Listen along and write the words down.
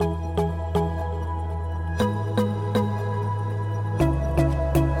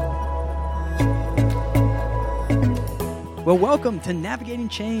Well, welcome to Navigating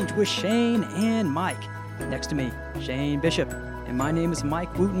Change with Shane and Mike. Next to me, Shane Bishop, and my name is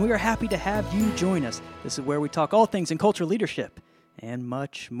Mike Wooten. We are happy to have you join us. This is where we talk all things in culture leadership and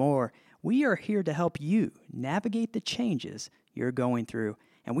much more. We are here to help you navigate the changes you're going through.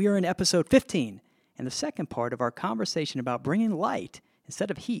 And we are in episode 15, and the second part of our conversation about bringing light instead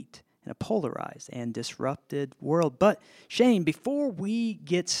of heat in a polarized and disrupted world. But Shane, before we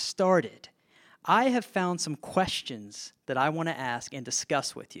get started, I have found some questions that I want to ask and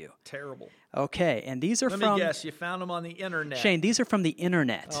discuss with you. Terrible. Okay, and these are Let from... me guess, you found them on the internet. Shane, these are from the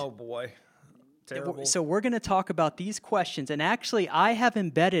internet. Oh, boy. Terrible. So we're going to talk about these questions, and actually I have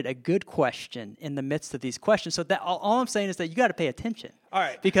embedded a good question in the midst of these questions. So that all I'm saying is that you got to pay attention. All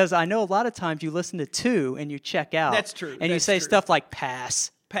right. Because I know a lot of times you listen to two and you check out. That's true. And you say stuff like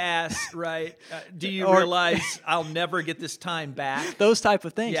pass. Pass, right. Do you realize I'll never get this time back? Those type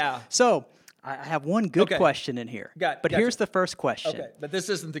of things. Yeah. So I have one good question in here. But gotcha. here's the first question. Okay, but this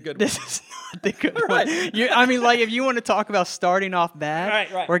isn't the good one. This is not the good one. Right. I mean, like, if you want to talk about starting off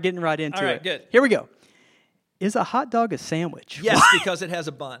bad, Right. we're getting right into it. All right, good. Here we go. Is a hot dog a sandwich? Yes, because it has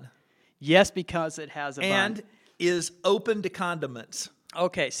a bun. Yes, because it has a bun. And is open to condiments.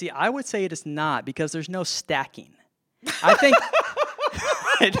 Okay, see, I would say it is not because there's no stacking. I think...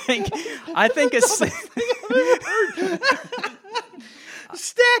 I think it's...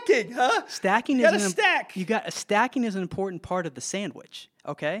 Stacking, huh? Stacking you is stack. Stacking is an important part of the sandwich.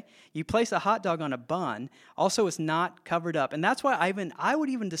 Okay, you place a hot dog on a bun. Also, it's not covered up, and that's why I would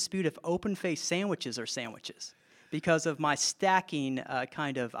even dispute if open-faced sandwiches are sandwiches because of my stacking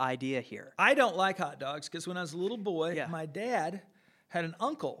kind of idea here. I don't like hot dogs because when I was a little boy, my dad had an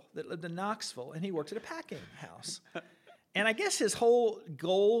uncle that lived in Knoxville, and he worked at a packing house. And I guess his whole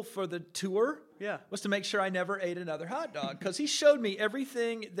goal for the tour was to make sure I never ate another hot dog because he showed me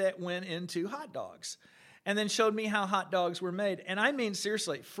everything that went into hot dogs and then showed me how hot dogs were made. And I mean,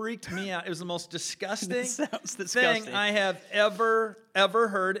 seriously, it freaked me out. It was the most disgusting thing I have ever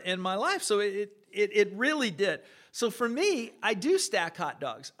heard in my life. So it really did. So for me, I do stack hot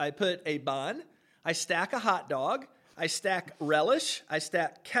dogs. I put a bun, I stack a hot dog, I stack relish, I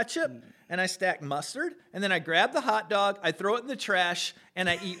stack ketchup, and I stack mustard, and then I grab the hot dog, I throw it in the trash, and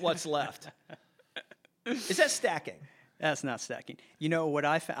I eat what's left. Is that stacking? That's not stacking. You know what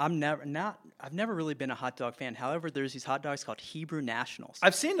I've never really been a hot dog fan. However, there's these hot dogs called Hebrew Nationals.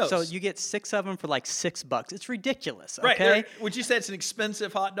 I've seen those. So you get 6 of them for like $6. It's ridiculous. Right. Okay. Would you say it's an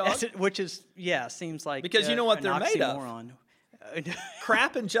expensive hot dog? Which is seems like because you know what they're made of.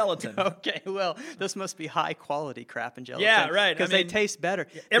 Crap and gelatin. Okay, well, this must be high quality crap and gelatin. Yeah, right. Because they taste better.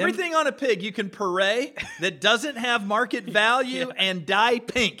 Everything on a pig you can puree that doesn't have market value and dye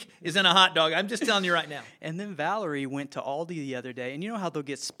pink is in a hot dog. I'm just telling you right now. And then Valerie went to Aldi the other day, and you know how they'll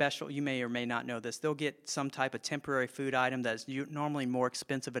get special, you may or may not know this, they'll get some type of temporary food item that's normally more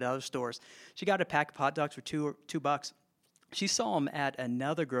expensive at other stores. She got a pack of hot dogs for $2. She saw them at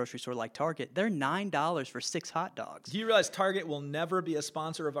another grocery store like Target. They're $9 for 6 hot dogs. Do you realize Target will never be a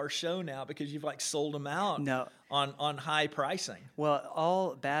sponsor of our show now because you've sold them out on high pricing? Well,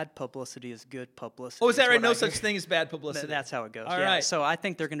 all bad publicity is good publicity. Oh, is that right? No such thing as bad publicity. That's how it goes. All right. So I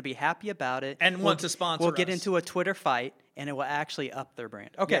think they're going to be happy about it. And want to sponsor We'll get us. into a Twitter fight, and it will actually up their brand.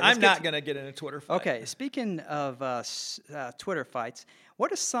 Okay, I'm not going to get in a Twitter fight. Okay, speaking of Twitter fights,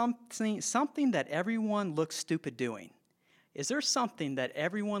 what is something that everyone looks stupid doing? Is there something that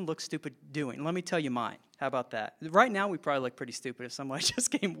everyone looks stupid doing? Let me tell you mine. How about that? Right now, we probably look pretty stupid if somebody just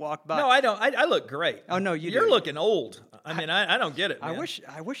came walk by. No, I don't. I look great. Oh no, You're looking old. I mean, I don't get it, man.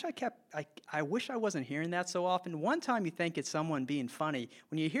 I wish I wasn't hearing that so often. One time you think it's someone being funny.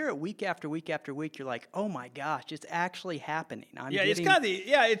 When you hear it week after week after week, you're like, oh my gosh, it's actually happening.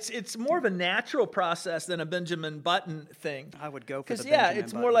 It's more of a natural process than a Benjamin Button thing. I would go for the Benjamin Benjamin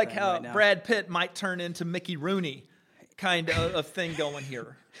it's Button more like thing how right now. Brad Pitt might turn into Mickey Rooney kind of thing going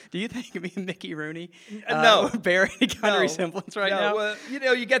here. Do you think me and Mickey Rooney no. bear any kind of resemblance right now? Well,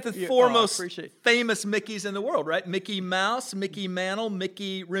 you get the foremost famous Mickeys in the world, right? Mickey Mouse, Mickey Mantle,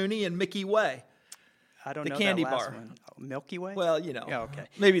 Mickey Rooney, and Mickey Way. I don't know the candy that last bar. One. Oh, Milky Way? Well, okay.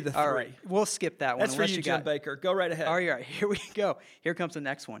 Maybe the 3. All right. We'll skip that one. That's for you, Jim Baker. Go right ahead. All right. Here we go. Here comes the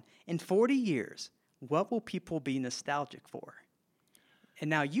next one. In 40 years, what will people be nostalgic for? And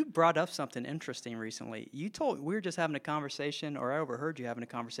now you brought up something interesting recently. We were just having a conversation, or I overheard you having a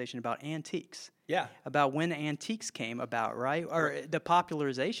conversation about antiques. Yeah. About when antiques came about, right? Or the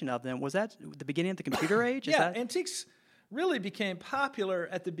popularization of them. Was that the beginning of the computer age? Antiques really became popular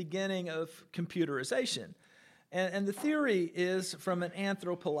at the beginning of computerization. And the theory is, from an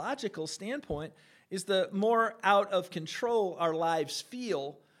anthropological standpoint, is the more out of control our lives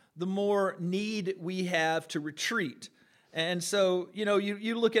feel, the more need we have to retreat. And so,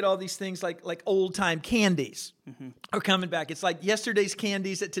 you look at all these things like old time candies are coming back. It's like yesterday's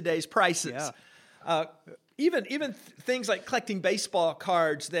candies at today's prices. Yeah. Even things like collecting baseball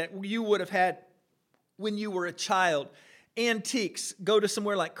cards that you would have had when you were a child. Antiques, go to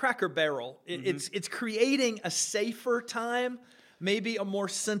somewhere like Cracker Barrel. It's creating a safer time, maybe a more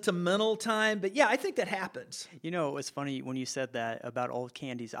sentimental time. But yeah, I think that happens. It was funny when you said that about old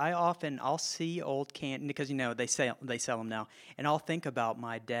candies. I'll see old candy because they sell them now, and I'll think about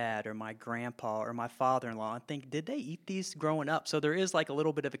my dad or my grandpa or my father-in-law and think, did they eat these growing up? So there is like a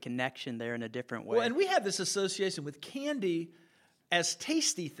little bit of a connection there in a different way. Well, and we have this association with candy as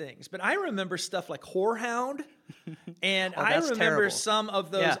tasty things, but I remember stuff like Whorehound, and I remember terrible. Some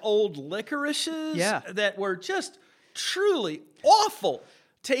of those old licorices that were just truly awful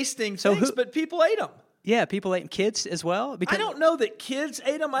tasting things, but people ate them. Yeah, people ate them. Kids as well? Because I don't know that kids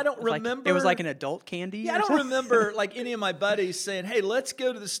ate them. I don't remember. It was like an adult candy? Yeah, I don't remember like any of my buddies saying, hey, let's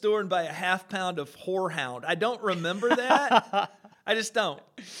go to the store and buy a half pound of Whorehound. I don't remember that. I just don't.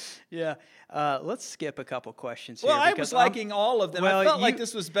 Yeah. Let's skip a couple questions here. Well, I was liking all of them. I felt like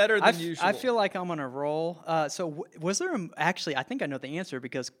this was better than usual. I feel like I'm on a roll. So was there actually, I think I know the answer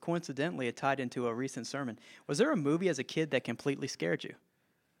because coincidentally it tied into a recent sermon. Was there a movie as a kid that completely scared you?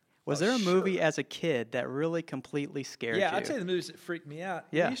 Was there a movie as a kid that really completely scared you? Yeah, I'll tell you the movies that freaked me out.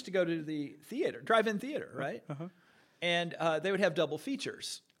 Yeah. We used to go to the theater, drive-in theater, right? Uh-huh. And they would have double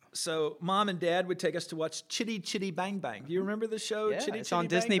features. So Mom and Dad would take us to watch Chitty Chitty Bang Bang. Do you remember the show? Yeah, Chitty it's Chitty on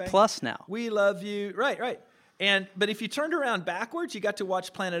Bang Disney Bang? Plus now. We love you. Right. But if you turned around backwards, you got to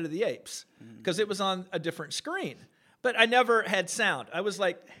watch Planet of the Apes because it was on a different screen. But I never had sound. I was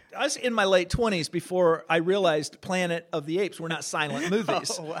in my late 20s before I realized Planet of the Apes were not silent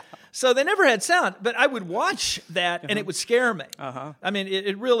movies. Oh, wow. So they never had sound, but I would watch that and it would scare me. I mean,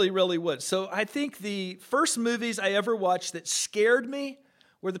 it really, really would. So I think the first movies I ever watched that scared me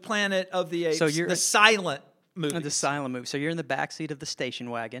were the Planet of the Apes, the silent movies. The silent movie. So you're in the backseat of the station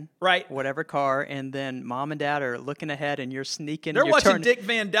wagon. Right. Whatever car, and then Mom and Dad are looking ahead and you're sneaking. They're watching Dick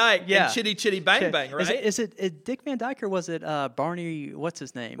Van Dyke in Chitty Chitty Bang Bang, right? Is it Dick Van Dyke or was it Barney, what's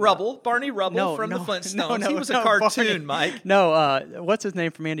his name? Barney Rubble from the Flintstones. He was a cartoon, Barney. Mike. No, what's his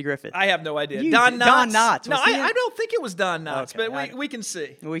name from Andy Griffith? I have no idea. Don Knotts. No, I don't think it was Don Knotts, but we can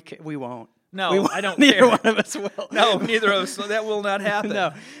see. We won't. No, I don't neither care. One of us will. No, neither of us. So that will not happen.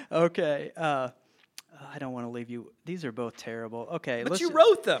 No. Okay. I don't want to leave you. These are both terrible. Okay. But you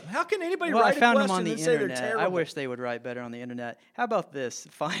wrote them. How can anybody write a question and say they're terrible? I wish they would write better on the internet. How about this?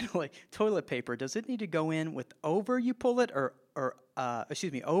 Finally, toilet paper. Does it need to go in with over you pull it or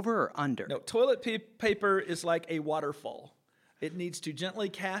over or under? No, toilet paper is like a waterfall. It needs to gently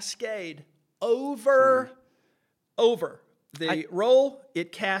cascade over. The roll,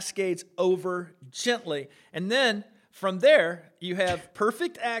 it cascades over gently. And then from there, you have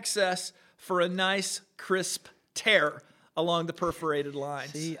perfect access for a nice, crisp tear along the perforated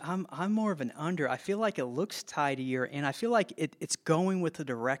lines. See, I'm more of an under. I feel like it looks tidier, and I feel like it's going with the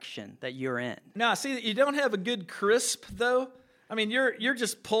direction that you're in. Now, see, you don't have a good crisp, though. I mean, you're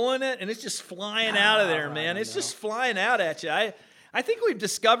just pulling it, and it's just flying out of there, man. It's just flying out at you. I think we've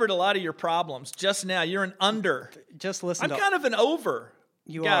discovered a lot of your problems just now. You're an under. Just listen. I'm kind of an over.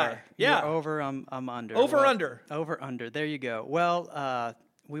 You guy. Are. Yeah. You're over. I'm under. Under. Over under. There you go. Well,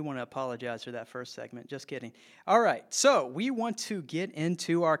 we want to apologize for that first segment. Just kidding. All right. So we want to get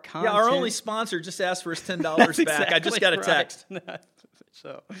into our content. Yeah. Our only sponsor just asked for his $10 back. Exactly I just got a text.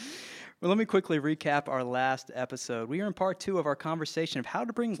 So. Well, let me quickly recap our last episode. We are in part 2 of our conversation of how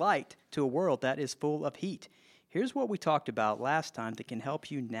to bring light to a world that is full of heat. Here's what we talked about last time that can help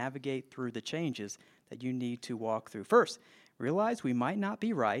you navigate through the changes that you need to walk through. First, realize we might not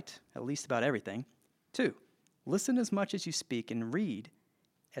be right, at least about everything. 2, listen as much as you speak and read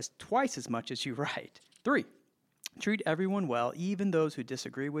as twice as much as you write. 3, treat everyone well, even those who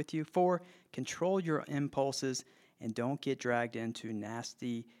disagree with you. 4, control your impulses and don't get dragged into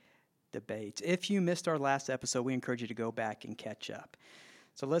nasty debates. If you missed our last episode, we encourage you to go back and catch up.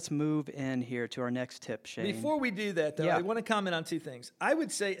 So let's move in here to our next tip, Shane. Before we do that, though, I want to comment on 2 things. I would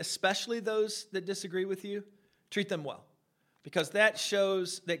say, especially those that disagree with you, treat them well, because that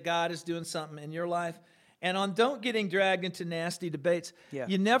shows that God is doing something in your life. And on don't getting dragged into nasty debates,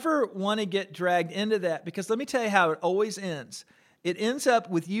 you never want to get dragged into that, because let me tell you how it always ends. It ends up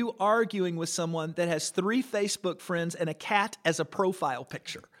with you arguing with someone that has 3 Facebook friends and a cat as a profile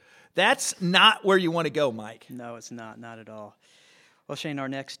picture. That's not where you want to go, Mike. No, it's not at all. Well, Shane, our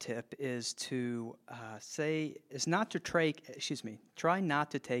next tip is to try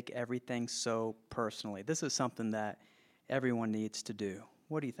not to take everything so personally. This is something that everyone needs to do.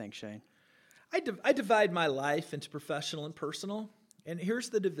 What do you think, Shane? I divide my life into professional and personal. And here's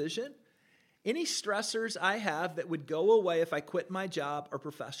the division. Any stressors I have that would go away if I quit my job are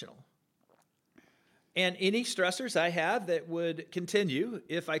professional. And any stressors I have that would continue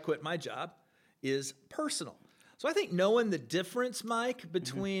if I quit my job is personal. So I think knowing the difference, Mike,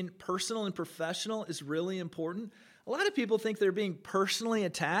 between personal and professional is really important. A lot of people think they're being personally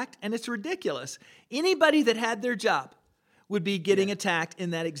attacked, and it's ridiculous. Anybody that had their job would be getting attacked in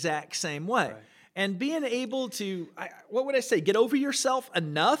that exact same way. Right. And being able to, get over yourself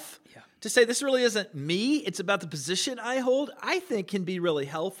enough to say this really isn't me, it's about the position I hold, I think can be really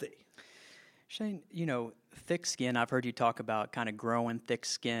healthy. Shane, thick skin, I've heard you talk about kind of growing thick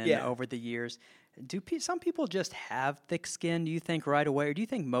skin over the years. Do some people just have thick skin, do you think, right away? Or do you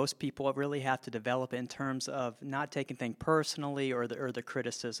think most people really have to develop it in terms of not taking things personally or the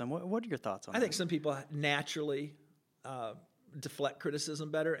criticism? What are your thoughts on that? I think some people naturally deflect criticism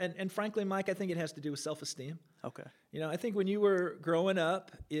better. And frankly, Mike, I think it has to do with self-esteem. Okay. I think when you were growing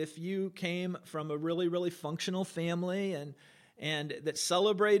up, if you came from a really, really functional family and that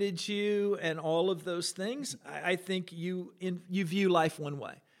celebrated you and all of those things, I think you view life one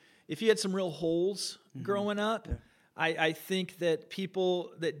way. If you had some real holes growing up, I think that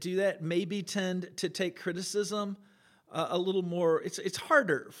people that do that maybe tend to take criticism a little more. It's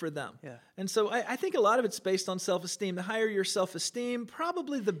harder for them. Yeah. And so I think a lot of it's based on self-esteem. The higher your self-esteem,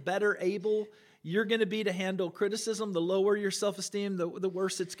 probably the better able you're going to be to handle criticism. The lower your self-esteem, the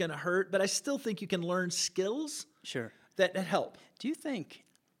worse it's going to hurt. But I still think you can learn skills that help. Do you think...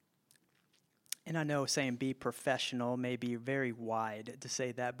 And I know saying be professional may be very wide to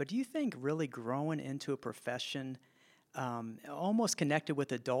say that, but do you think really growing into a profession, almost connected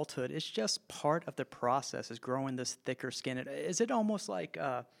with adulthood, is just part of the process, is growing this thicker skin? Is it almost like,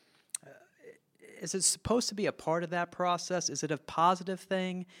 is it supposed to be a part of that process? Is it a positive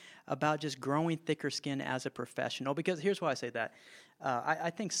thing about just growing thicker skin as a professional? Because here's why I say that. I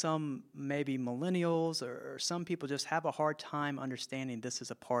think some maybe millennials or some people just have a hard time understanding this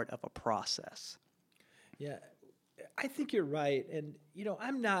is a part of a process. Yeah, I think you're right. And,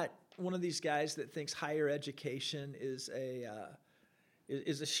 I'm not one of these guys that thinks higher education is a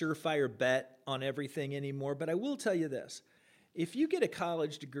surefire bet on everything anymore. But I will tell you this. If you get a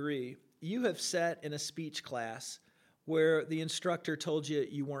college degree, you have sat in a speech class where the instructor told you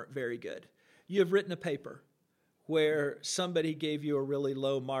you weren't very good. You have written a paper where somebody gave you a really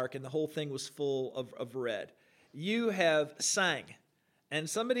low mark and the whole thing was full of red. You have sang, and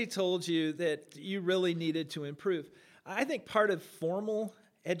somebody told you that you really needed to improve. I think part of formal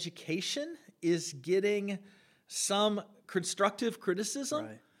education is getting some constructive criticism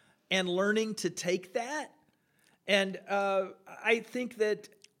and learning to take that. And I think that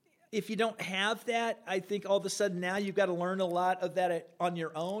if you don't have that, I think all of a sudden now you've got to learn a lot of that on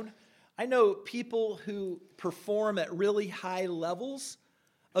your own. I know people who perform at really high levels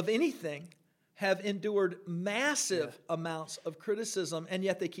of anything have endured massive amounts of criticism, and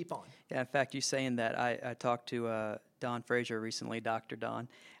yet they keep on. Yeah, in fact, you saying that, I talked to Don Fraser recently, Dr. Don.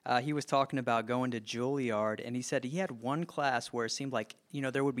 He was talking about going to Juilliard, and he said he had one class where it seemed like,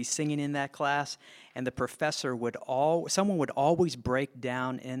 there would be singing in that class, and the professor someone would always break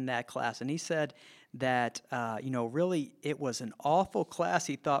down in that class. And he said that, really it was an awful class,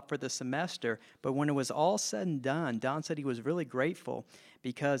 he thought, for the semester. But when it was all said and done, Don said he was really grateful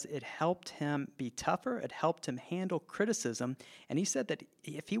because it helped him be tougher. It helped him handle criticism. And he said that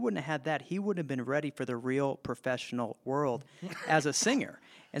if he wouldn't have had that, he wouldn't have been ready for the real professional world as a singer.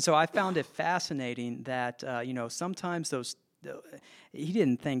 And so I found it fascinating that, sometimes he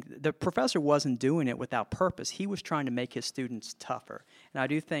didn't think, the professor wasn't doing it without purpose. He was trying to make his students tougher. And I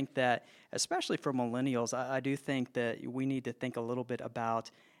do think that, especially for millennials, I do think that we need to think a little bit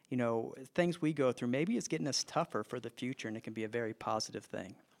about, things we go through. Maybe it's getting us tougher for the future, and it can be a very positive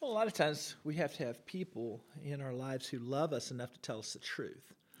thing. Well, a lot of times we have to have people in our lives who love us enough to tell us the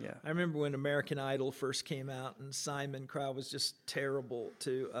truth. Yeah. I remember when American Idol first came out, and Simon Cowell was just terrible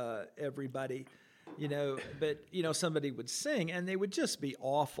to everybody. But somebody would sing and they would just be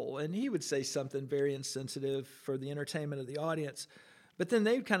awful, and he would say something very insensitive for the entertainment of the audience. But then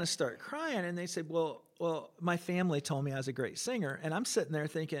they'd kind of start crying, and they say, well, my family told me I was a great singer. And I'm sitting there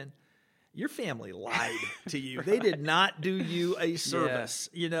thinking, your family lied to you. Right. They did not do you a service.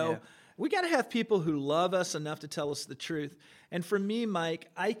 Yeah. We got to have people who love us enough to tell us the truth. And for me, Mike,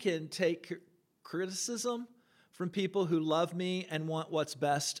 I can take criticism from people who love me and want what's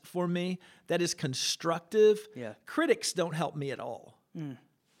best for me. That is constructive. Yeah. Critics don't help me at all.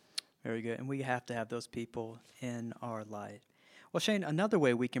 Very good. And we have to have those people in our life. Well, Shane, another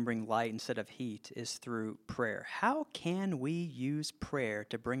way we can bring light instead of heat is through prayer. How can we use prayer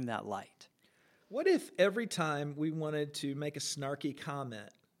to bring that light? What if every time we wanted to make a snarky comment,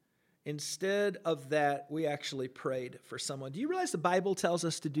 instead of that, we actually prayed for someone? Do you realize the Bible tells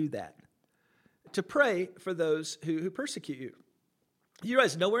us to do that? To pray for those who persecute you. You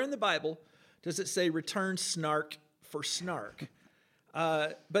realize nowhere in the Bible does it say return snark for snark.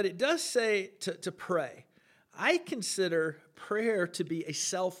 But it does say to pray. I consider prayer to be a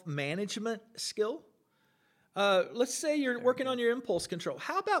self-management skill. Let's say you're working on your impulse control.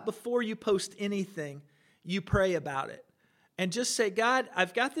 How about before you post anything, you pray about it and just say, God,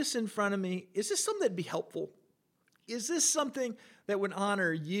 I've got this in front of me. Is this something that'd be helpful? Is this something that would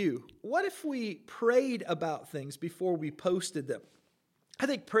honor you? What if we prayed about things before we posted them? I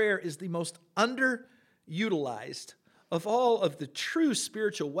think prayer is the most underutilized of all of the true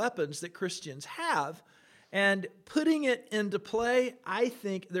spiritual weapons that Christians have. And putting it into play, I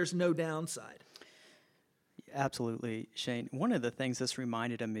think there's no downside. Absolutely, Shane. One of the things this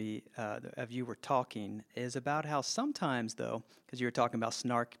reminded of me of you were talking is about how sometimes, though, because you were talking about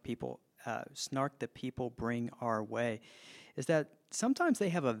snark that people bring our way, is that sometimes they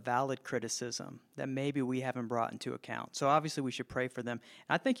have a valid criticism that maybe we haven't brought into account. So obviously we should pray for them.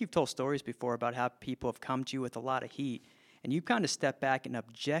 And I think you've told stories before about how people have come to you with a lot of heat, and you kind of step back and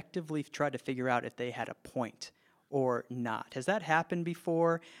objectively try to figure out if they had a point or not. Has that happened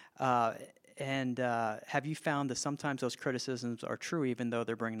before? And have you found that sometimes those criticisms are true even though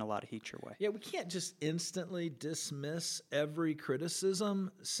they're bringing a lot of heat your way? Yeah, we can't just instantly dismiss every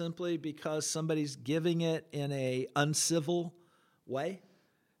criticism simply because somebody's giving it in a uncivil way.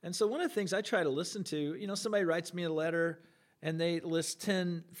 And so one of the things I try to listen to, somebody writes me a letter and they list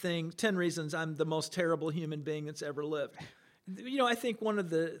 10 reasons I'm the most terrible human being that's ever lived. I think one of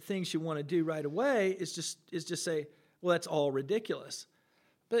the things you want to do right away is just say, well, that's all ridiculous.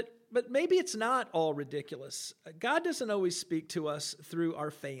 But maybe it's not all ridiculous. God doesn't always speak to us through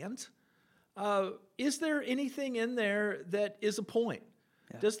our fans. Is there anything in there that is a point?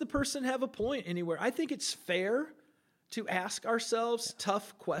 Yeah. Does the person have a point anywhere? I think it's fair to ask ourselves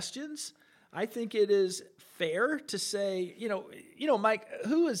tough questions. I think it is fair to say, Mike,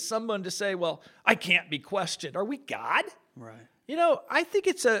 who is someone to say, well, I can't be questioned? Are we God? Right. I think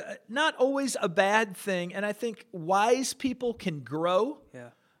it's not always a bad thing, and I think wise people can grow.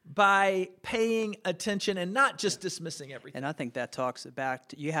 Yeah. By paying attention and not just dismissing everything. And I think that talks about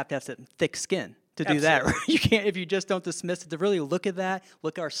you have to have some thick skin to do that. Right? You can't, if you just don't dismiss it, to really look at that,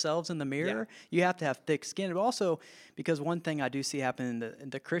 look ourselves in the mirror, you have to have thick skin. But also, because one thing I do see happen in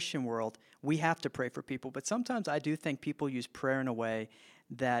the Christian world, we have to pray for people. But sometimes I do think people use prayer in a way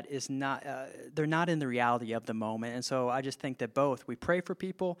that is not, they're not in the reality of the moment. And so I just think that both, we pray for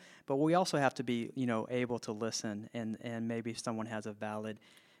people, but we also have to be, able to listen and maybe if someone has a valid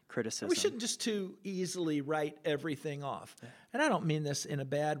criticism. We shouldn't just too easily write everything off. Yeah. And I don't mean this in a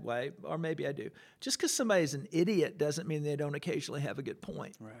bad way, or maybe I do. Just because somebody's an idiot doesn't mean they don't occasionally have a good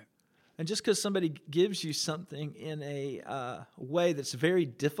point. Right. And just because somebody gives you something in a way that's very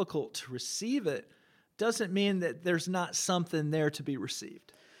difficult to receive it doesn't mean that there's not something there to be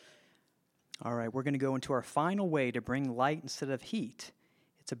received. All right, we're going to go into our final way to bring light instead of heat.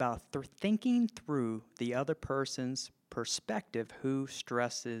 It's about thinking through the other person's perspective who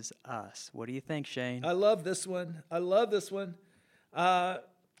stresses us. What do you think, Shane? I love this one.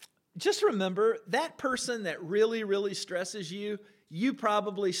 Just remember, that person that really, really stresses you, you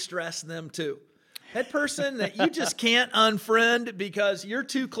probably stress them too. That person that you just can't unfriend because you're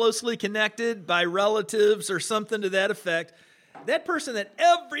too closely connected by relatives or something to that effect. That person that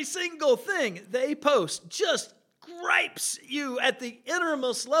every single thing they post just gripes you at the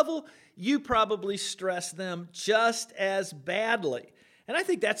innermost level, you probably stress them just as badly. And I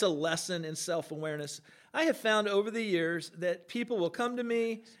think that's a lesson in self-awareness. I have found over the years that people will come to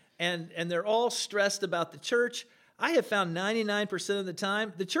me and they're all stressed about the church. I have found 99% of the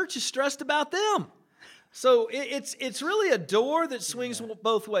time the church is stressed about them. So it's really a door that swings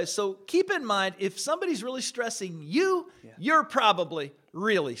both ways. So keep in mind, if somebody's really stressing you, you're probably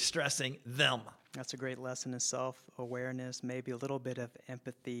really stressing them. That's a great lesson in self-awareness, maybe a little bit of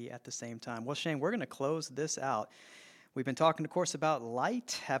empathy at the same time. Well, Shane, we're going to close this out. We've been talking, of course, about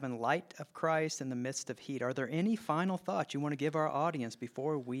light, having light of Christ in the midst of heat. Are there any final thoughts you want to give our audience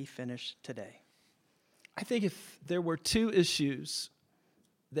before we finish today? I think if there were two issues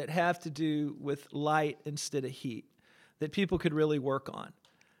that have to do with light instead of heat that people could really work on,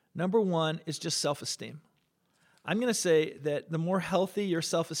 number one is just self-esteem. I'm going to say that the more healthy your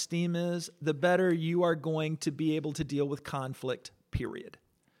self-esteem is, the better you are going to be able to deal with conflict, period.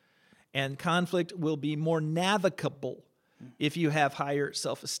 And conflict will be more navigable if you have higher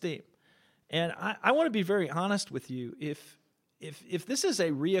self-esteem. And I want to be very honest with you. if this is a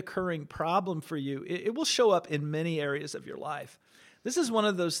reoccurring problem for you, it will show up in many areas of your life. This is one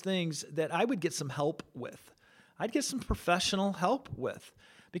of those things that I would get some help with. I'd get some professional help with.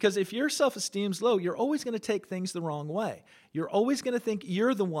 Because if your self-esteem's low, you're always going to take things the wrong way. You're always going to think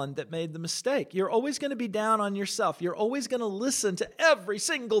you're the one that made the mistake. You're always going to be down on yourself. You're always going to listen to every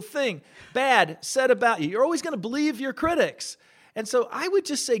single thing bad said about you. You're always going to believe your critics. And so I would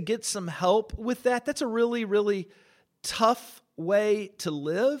just say get some help with that. That's a really, really tough way to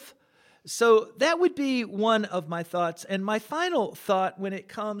live. So that would be one of my thoughts. And my final thought when it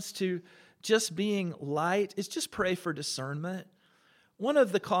comes to just being light is just pray for discernment. One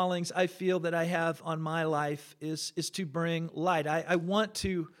of the callings I feel that I have on my life is to bring light. I want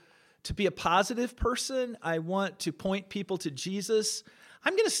to be a positive person. I want to point people to Jesus.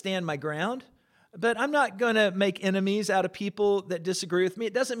 I'm going to stand my ground, but I'm not going to make enemies out of people that disagree with me.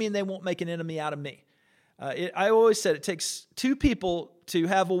 It doesn't mean they won't make an enemy out of me. I always said it takes two people to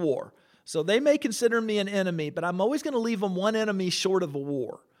have a war. So they may consider me an enemy, but I'm always going to leave them one enemy short of a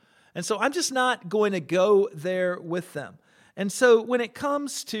war. And so I'm just not going to go there with them. And so when it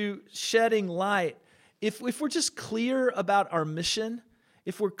comes to shedding light, if we're just clear about our mission,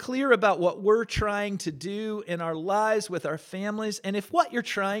 if we're clear about what we're trying to do in our lives with our families, and if what you're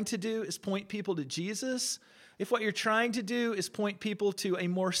trying to do is point people to Jesus, if what you're trying to do is point people to a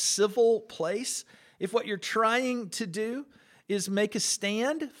more civil place, if what you're trying to do is make a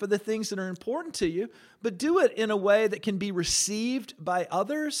stand for the things that are important to you, but do it in a way that can be received by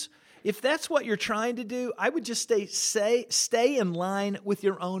others. If that's what you're trying to do, I would just stay in line with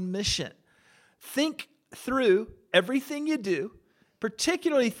your own mission. Think through everything you do,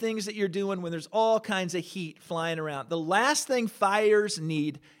 particularly things that you're doing when there's all kinds of heat flying around. The last thing fires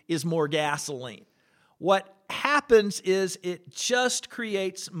need is more gasoline. What happens is it just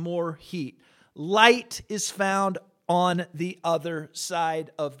creates more heat. Light is found on the other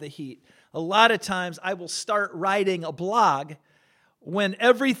side of the heat. A lot of times I will start writing a blog when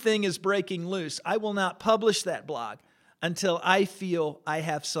everything is breaking loose. I will not publish that blog until I feel I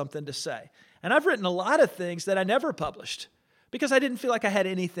have something to say. And I've written a lot of things that I never published because I didn't feel like I had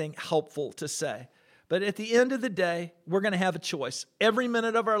anything helpful to say. But at the end of the day, we're going to have a choice. Every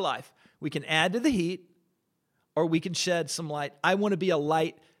minute of our life, we can add to the heat or we can shed some light. I want to be a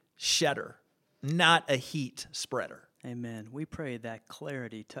light shedder, not a heat spreader. Amen. We pray that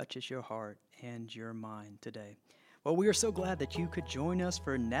clarity touches your heart and your mind today. Well, we are so glad that you could join us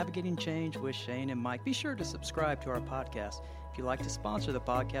for Navigating Change with Shane and Mike. Be sure to subscribe to our podcast. If you'd like to sponsor the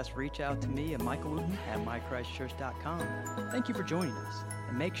podcast, reach out to me at Michael Wooten at mychristchurch.com. Thank you for joining us,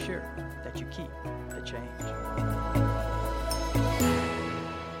 and make sure that you keep the change.